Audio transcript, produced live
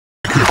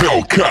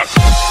Hellcat.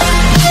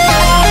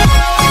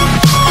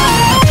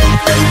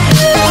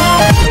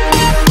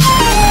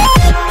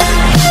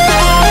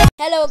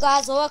 Hello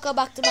guys, welcome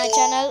back to my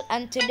channel,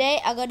 and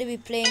today I'm gonna be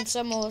playing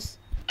some more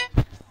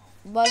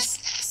Bus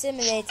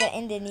Simulator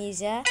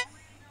Indonesia.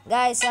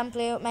 Guys, I'm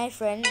playing with my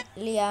friend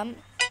Liam.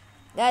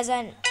 Guys,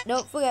 and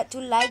don't forget to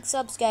like,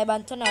 subscribe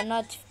and turn on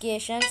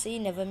notifications so you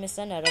never miss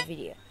another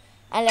video.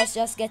 And let's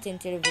just get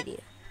into the video.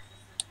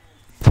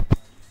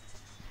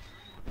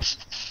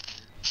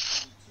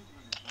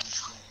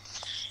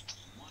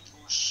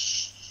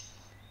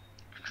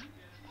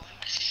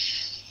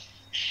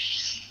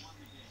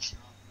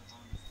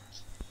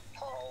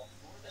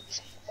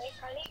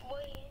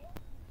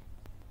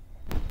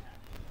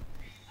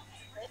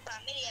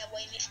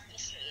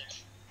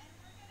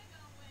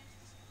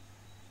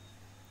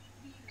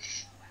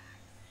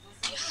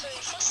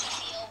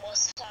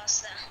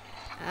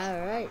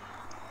 Alright,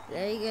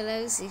 there you go.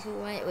 Let's see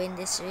who might win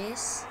this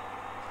race.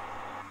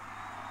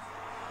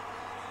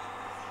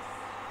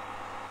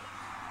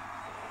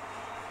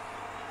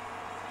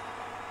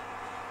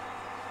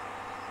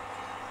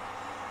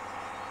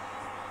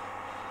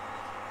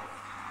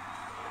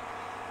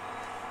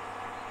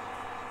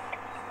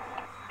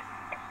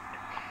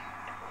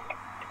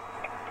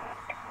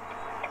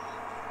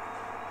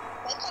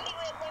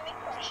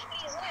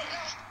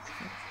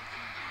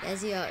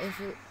 Let's see how if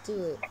you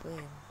do it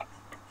win.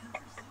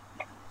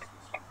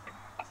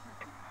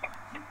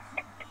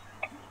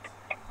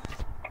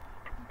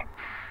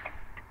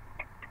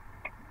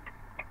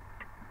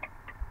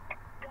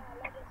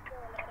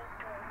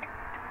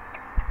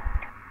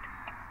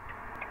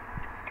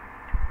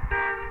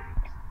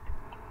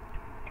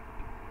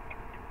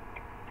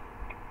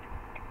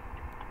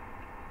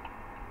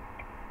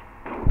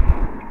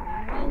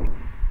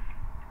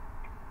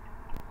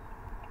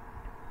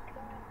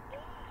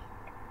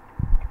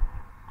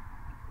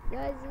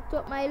 Guys, he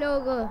took my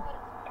logo.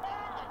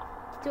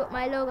 He took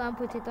my logo and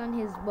put it on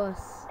his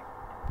bus.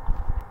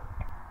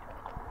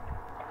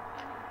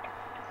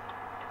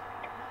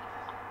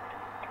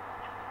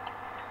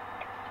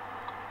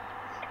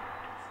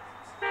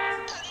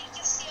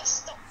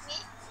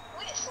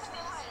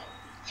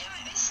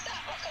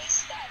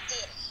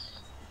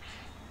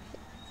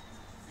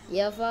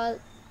 Your fault.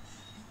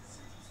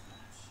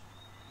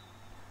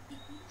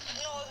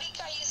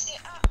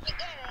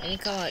 Let me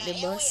come out the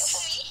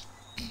bus.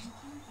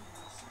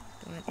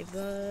 Come out the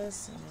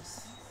bus. And just...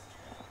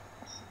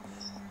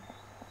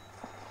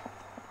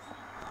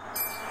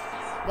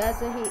 Guys,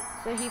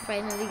 so he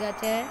finally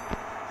got here.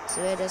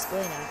 So we're just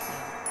going after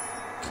him.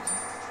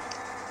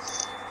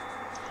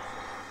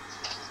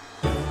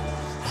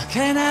 How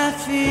can I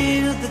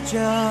feel the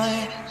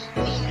joy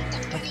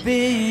of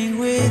being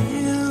with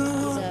you?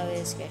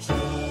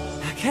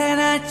 How can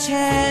I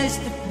chase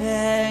the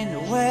pain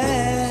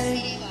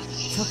away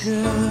for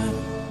good?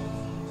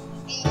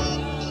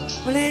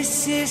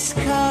 Bliss is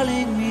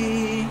calling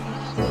me,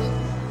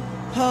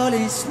 all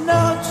is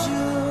not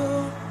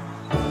true.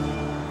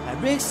 I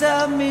bring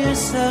some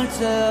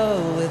mistletoe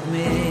with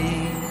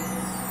me.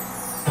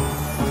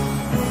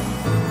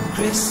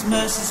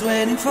 Christmas is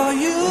waiting for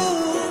you.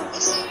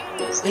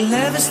 It'll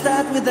never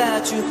start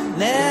without you,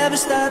 never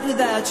start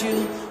without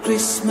you.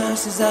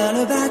 Christmas is all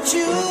about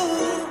you.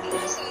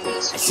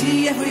 I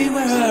see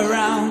everywhere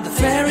around the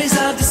fairies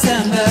of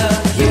December.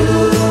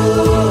 You,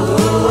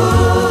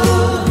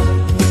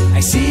 I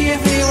see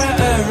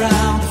everywhere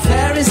around the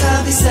fairies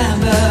of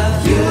December.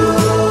 You,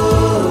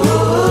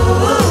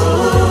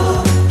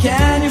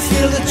 can you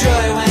feel the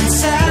joy when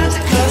Santa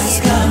Claus has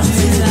come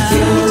to town?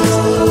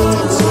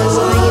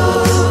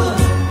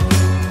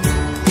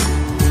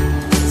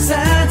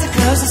 Santa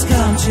Claus has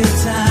come to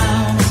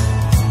town.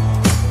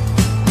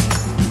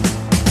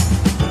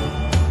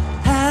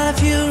 Have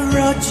you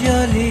wrote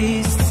your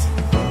list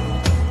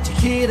to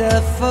hit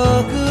up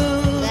for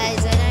good?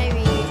 Guys, when I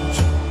reach,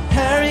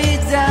 Hurry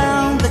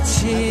down the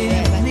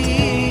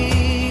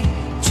chimney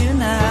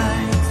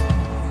tonight.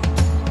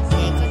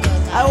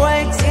 I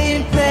wait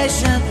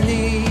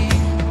impatiently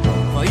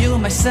for you,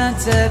 my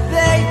Santa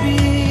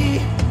baby.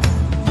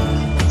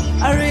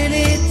 I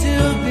really do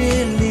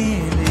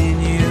believe in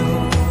you.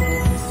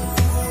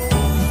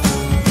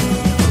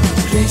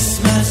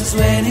 Christmas is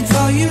waiting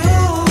for you.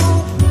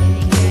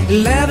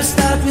 Never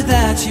start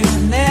without you,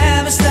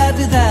 never start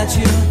without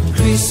you.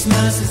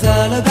 Christmas is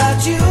all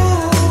about you.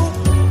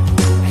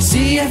 I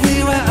see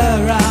everywhere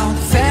around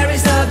the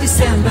fairies of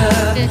December.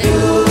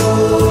 You,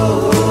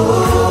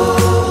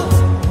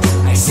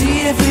 I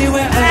see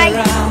everywhere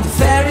around the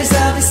fairies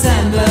of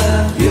December.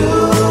 You,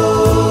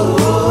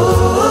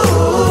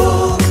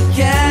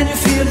 can you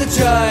feel the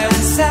joy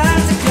when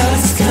Santa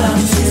Claus has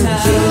come to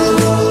town?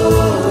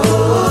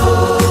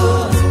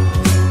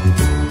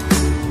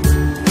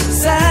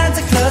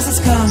 Santa Claus has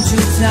come to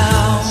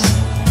town.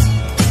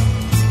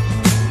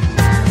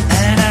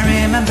 And I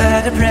remember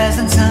the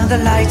presents and the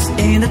lights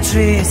in the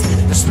trees,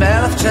 the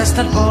smell of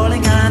chestnut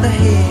boiling on the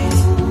heat.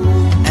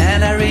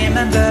 And I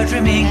remember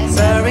dreaming,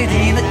 buried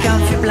in a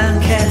comfy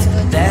blanket,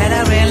 that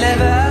I will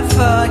never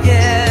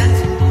forget.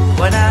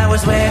 When I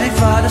was waiting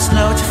for the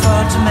snow to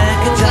fall to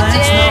make a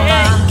giant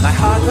snowman, my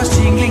heart was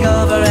tingling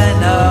over and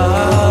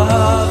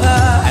over.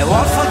 I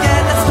won't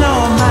forget that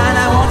snowman,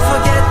 I won't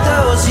forget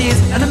those years.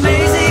 An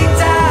amazing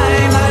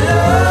time I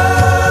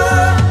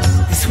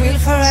love. This will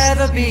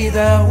forever be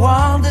the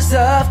wonders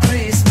of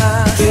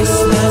Christmas.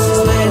 Christmas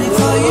is waiting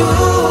for you.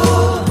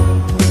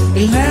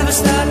 It'll never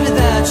start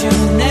without you,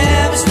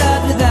 never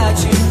start without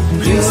you.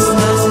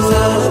 Christmas is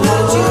all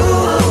about you.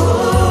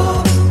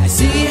 I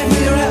see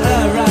everywhere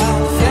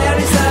around,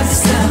 fairies of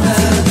December.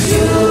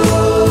 You,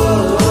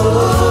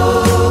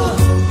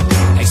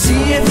 I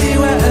see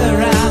everywhere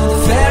around,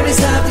 fairies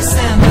of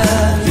December.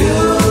 You,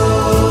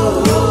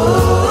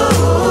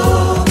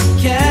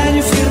 can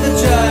you feel the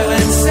joy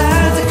when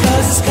Santa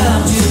Claus has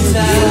come to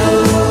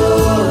town?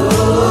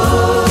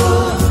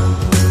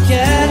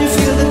 Can you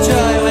feel the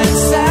joy when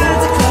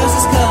Santa Claus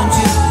has come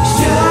to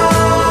town?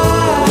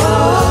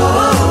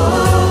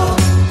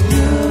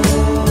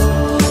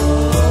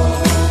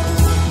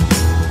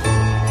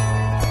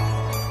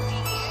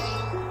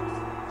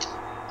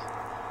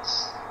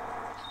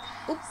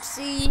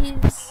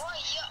 Oopsies.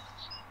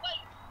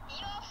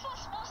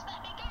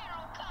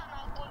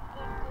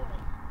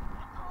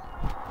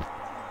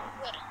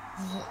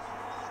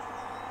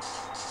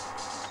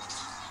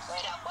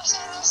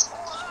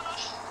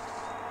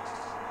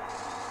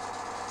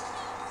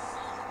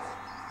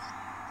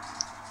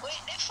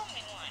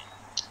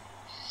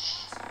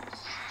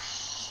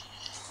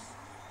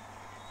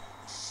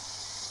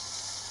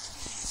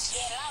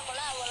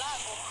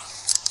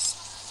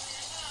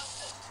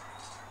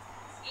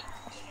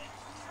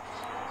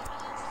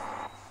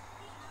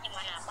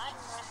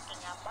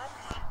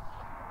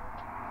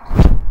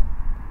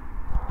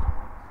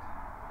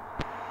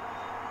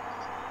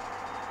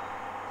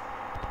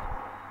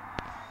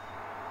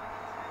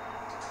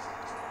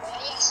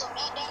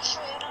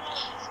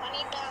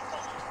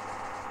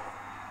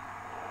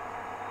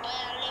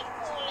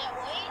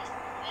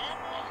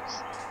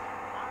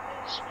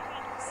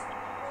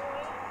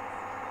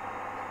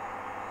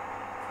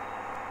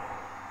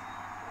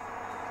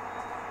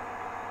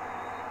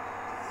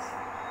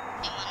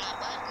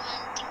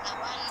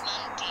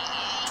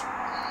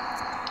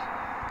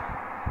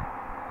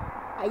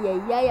 Ay,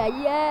 ay, ay,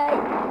 ay, ay.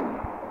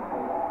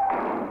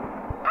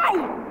 Ay!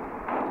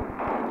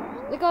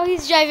 Look how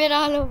he's driving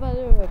all over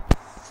the road.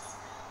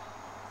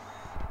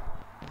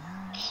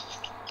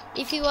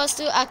 If he was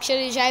to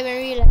actually drive in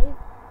real life,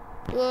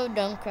 he would have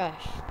done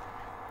crash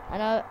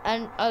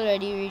and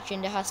already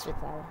reaching the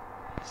hospital.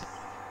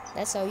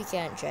 That's how he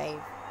can't drive.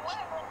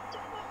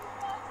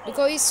 Look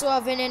how he's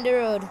swerving in the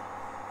road.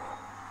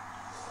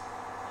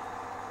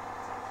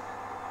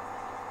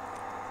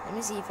 Let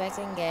me see if I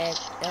can get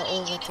the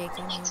overtake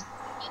on him.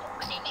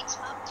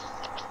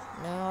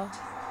 No.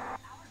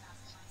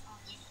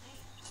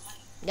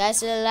 Guys,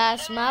 the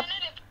last map.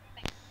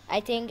 I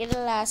think in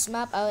the last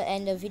map I'll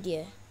end the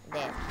video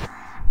there.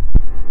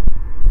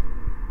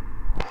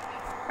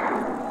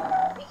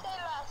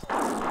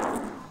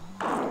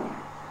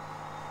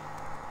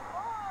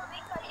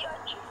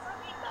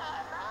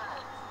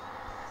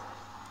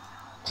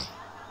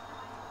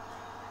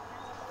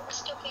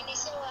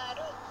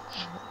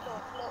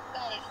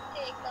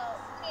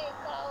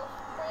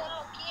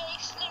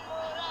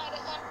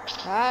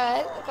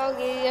 Alright, look how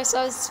give you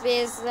some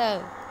space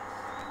though.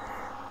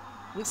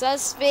 Look some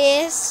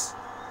space.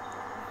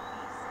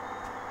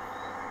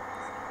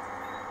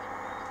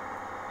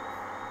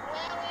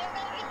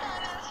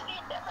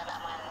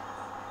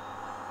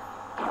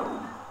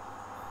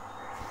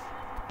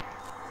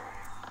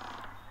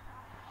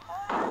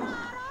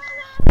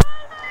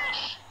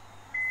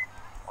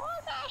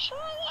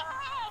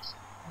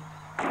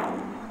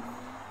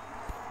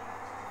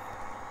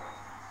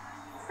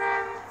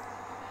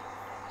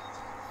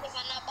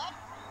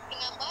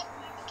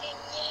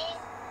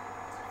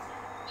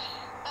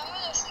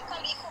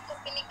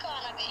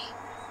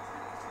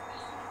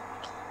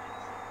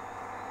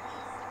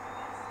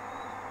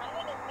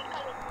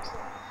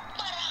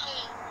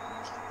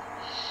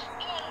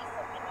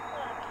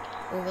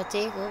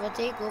 Overtake,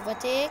 overtake,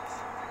 overtake.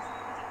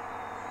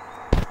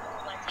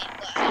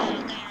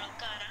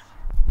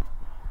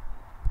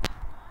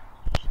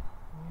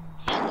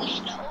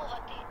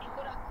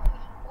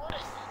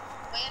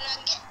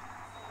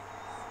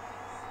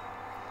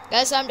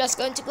 Guys, I'm just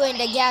going to go in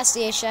the gas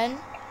station.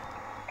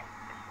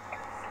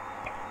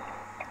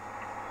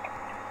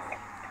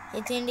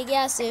 It's in the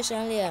gas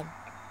station, Liam.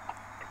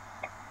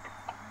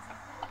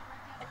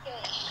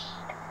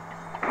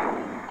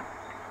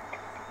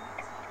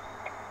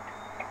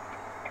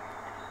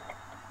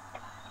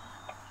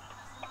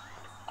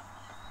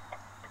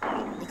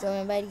 You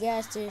coming by the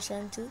gas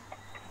station too?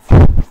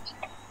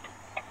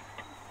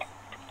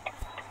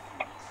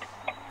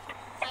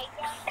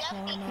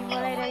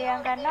 Mulai dari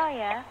angka 0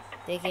 ya.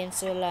 Taking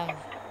so long.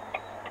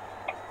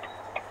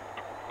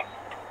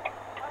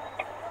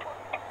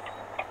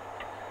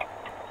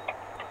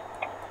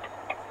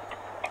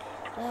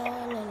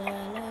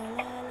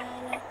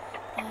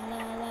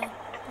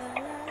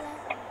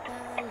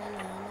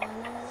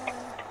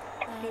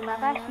 Terima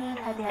kasih.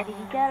 hati-hati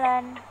di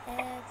jalan.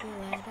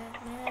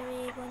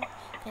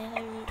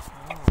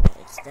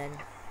 It's done.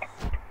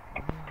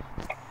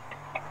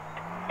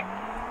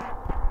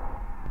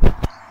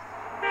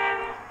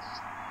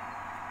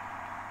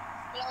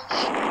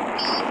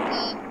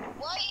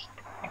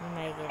 Oh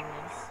my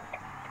goodness.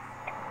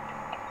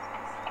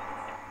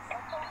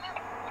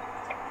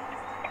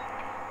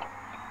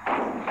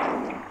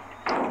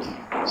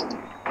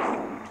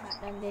 Back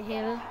down the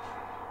hill.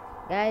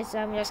 Guys,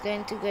 I'm just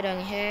going to go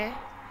down here.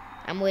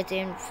 I'm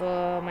waiting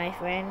for my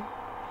friend.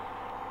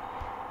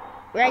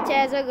 Right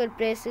here is a good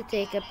place to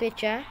take a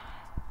picture.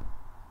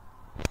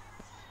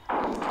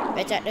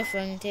 Right at the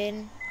front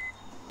end.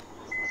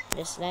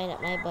 Just line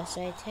up my bus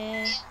right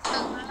here.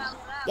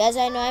 Guys,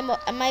 I know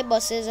my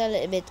bus is a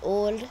little bit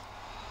old.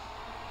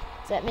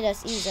 So let me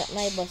just ease up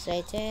my bus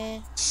right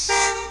here.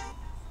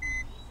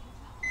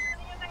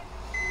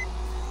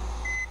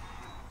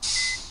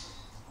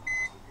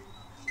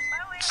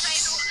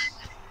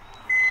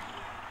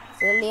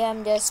 So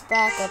Liam just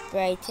park up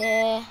right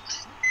here.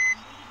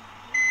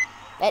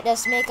 Let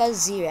us make a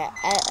Z.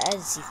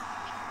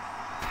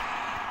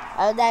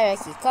 I'll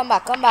direct you. Come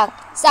back, come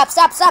back. Stop,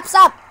 stop, stop,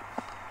 stop.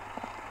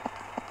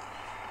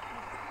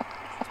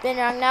 Spin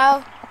around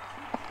now.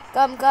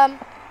 Come, come.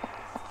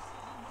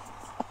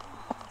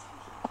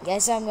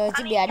 Guys, I'm going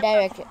to be a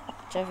direct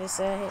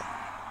officer here.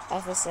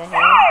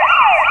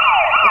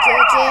 Okay,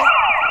 okay.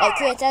 Like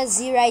create a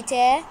Z right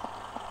here.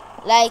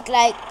 Like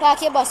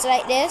park your bus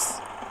like this.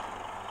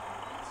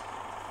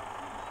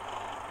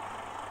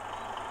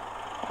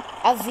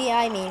 A V,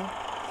 I mean.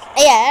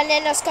 Yeah, and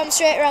then just come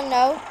straight wrong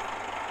now.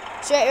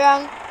 Straight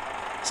wrong.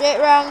 Straight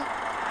wrong.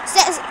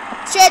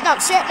 Straight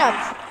up, straight up.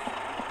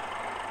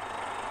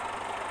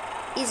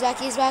 He's back,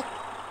 he's back.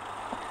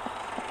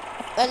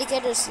 Well, you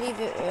can just leave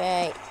it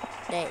right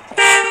there.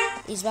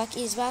 He's back,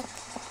 he's back.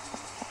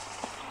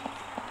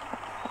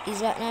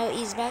 He's back now,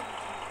 he's back.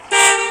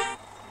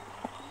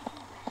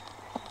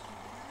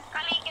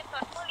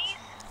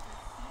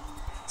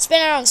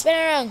 Spin around, spin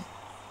around.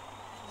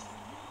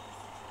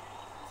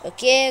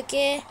 Okay,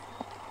 okay.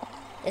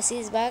 Let's see,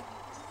 he's back.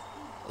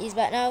 He's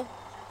back now.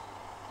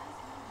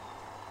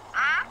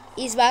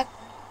 He's back.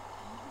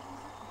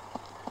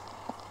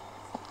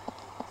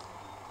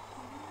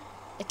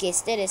 Okay,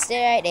 stay there,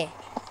 stay right there.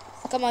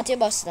 Come on to your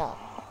bus now.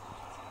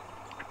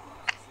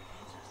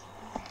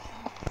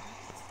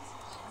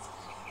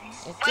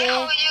 Okay.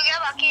 How you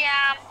get lucky?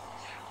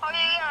 How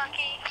you get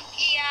lucky?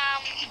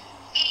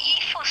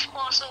 He first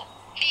person.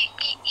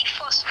 He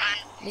first man.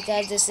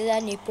 Because this is a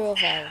new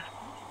profile.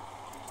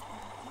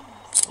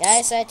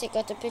 Guys, I take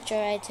out the picture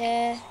right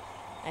here.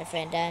 My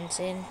friend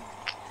dancing.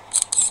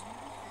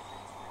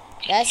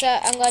 Guys, so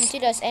I'm going to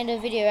just end the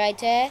video right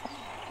here.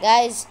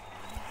 Guys,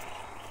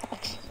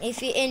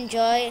 if you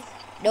enjoy,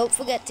 don't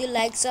forget to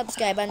like,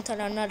 subscribe, and turn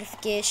on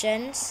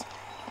notifications.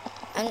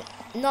 And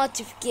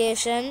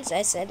notifications,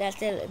 I said that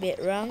a little bit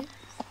wrong.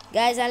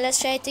 Guys, and let's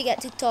try to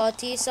get to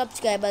 30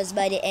 subscribers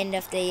by the end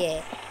of the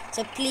year.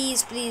 So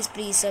please, please,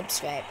 please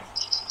subscribe.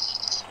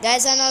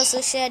 Guys, and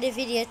also share the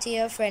video to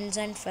your friends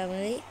and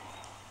family.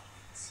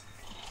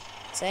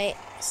 So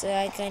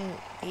I can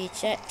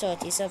reach at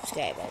 30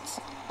 subscribers.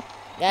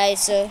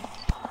 Guys, so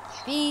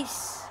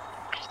peace.